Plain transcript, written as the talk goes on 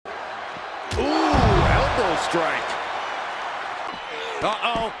brutal strike.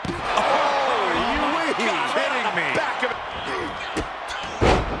 Uh-oh. Oh, you kidding me? Back of it.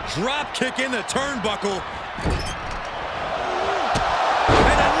 Drop kick in the turnbuckle.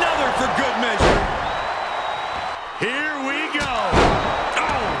 And another for good measure. Here we go.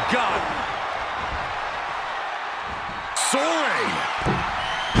 Oh, God. Soaring.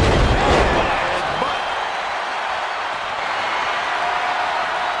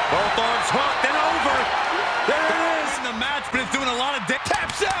 Both arms hooked and over. There it is. In the match, but it's doing a lot of damage.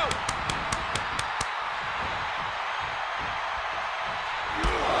 Taps out.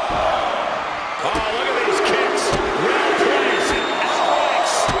 Oh, look at these kicks. Well placed. Alex.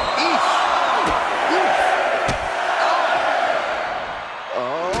 Eesh.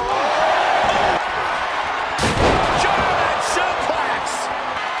 Oh. German suplex.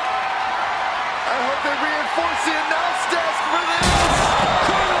 I hope they reinforce the announce desk for this.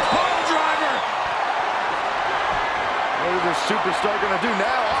 Cradle pole driver. What is this superstar going to do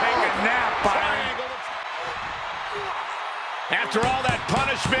now? Take a nap, Byron. After all that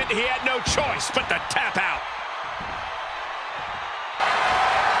punishment, he had no choice but to tap out.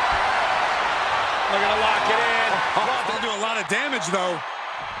 They're going to lock it in. They'll do a lot of damage, though.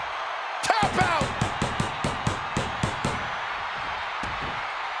 Tap out!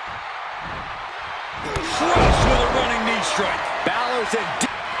 Crushed with a running knee strike. Balor's in deep.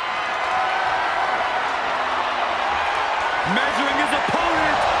 Measuring his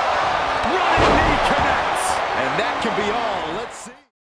opponent. Running knee connects. And that can be all. Let's see.